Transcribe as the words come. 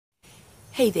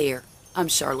Hey there, I'm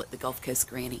Charlotte, the Gulf Coast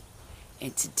Granny,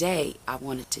 and today I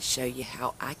wanted to show you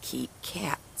how I keep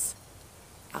cats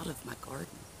out of my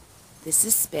garden. This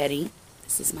is Spetty,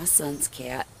 this is my son's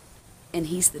cat, and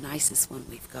he's the nicest one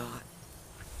we've got.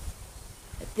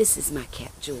 But this is my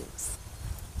cat Jules,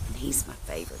 and he's my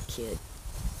favorite kid.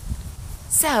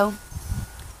 So,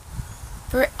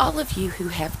 for all of you who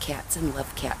have cats and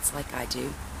love cats like I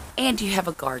do, and you have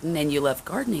a garden and you love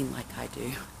gardening like I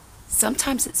do,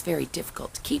 sometimes it's very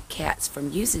difficult to keep cats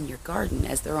from using your garden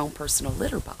as their own personal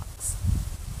litter box.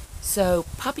 So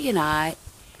Poppy and I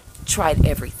tried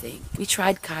everything. We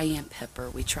tried cayenne pepper.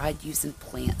 We tried using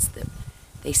plants that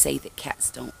they say that cats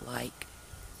don't like.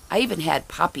 I even had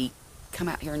Poppy come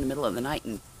out here in the middle of the night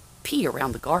and pee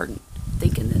around the garden,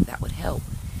 thinking that that would help.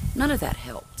 None of that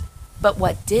helped. But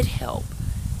what did help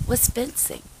was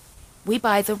fencing. We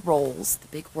buy the rolls, the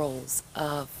big rolls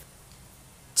of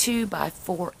 2 by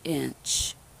 4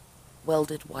 inch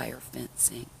welded wire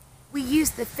fencing. We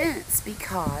use the fence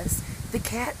because the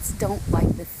cats don't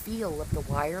like the feel of the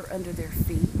wire under their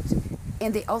feet,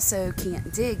 and they also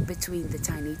can't dig between the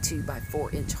tiny 2 by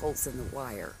 4 inch holes in the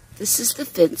wire. This is the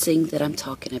fencing that I'm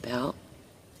talking about,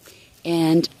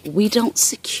 and we don't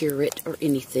secure it or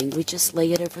anything. We just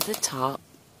lay it over the top.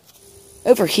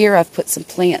 Over here I've put some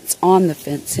plants on the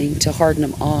fencing to harden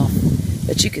them off.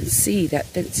 But you can see that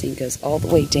fencing goes all the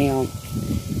way down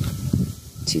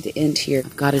to the end here.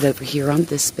 I've got it over here on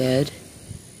this bed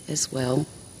as well.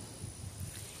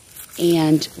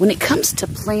 And when it comes to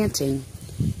planting,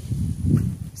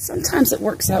 sometimes it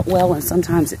works out well and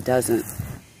sometimes it doesn't.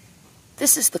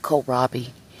 This is the kohlrabi,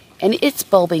 and it's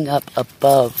bulbing up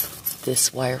above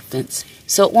this wire fence,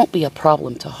 so it won't be a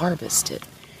problem to harvest it.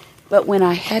 But when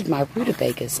I had my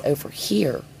rutabagas over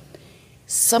here,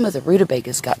 some of the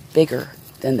rutabagas got bigger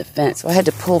than the fence, so I had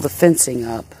to pull the fencing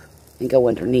up and go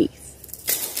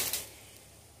underneath.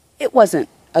 It wasn't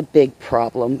a big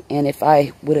problem, and if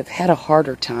I would have had a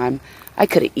harder time, I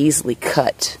could have easily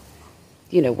cut,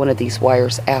 one of these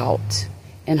wires out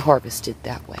and harvested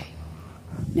that way.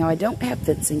 Now, I don't have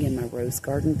fencing in my rose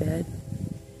garden bed,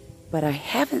 but I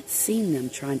haven't seen them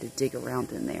trying to dig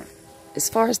around in there. As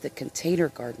far as the container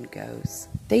garden goes,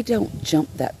 they don't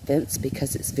jump that fence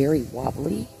because it's very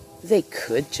wobbly. They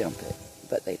could jump it,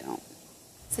 but they don't.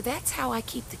 So that's how I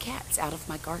keep the cats out of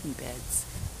my garden beds.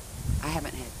 I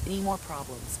haven't had any more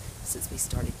problems since we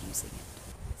started using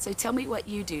it. So tell me what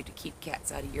you do to keep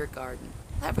cats out of your garden.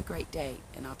 Have a great day,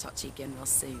 and I'll talk to you again real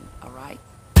soon, all right?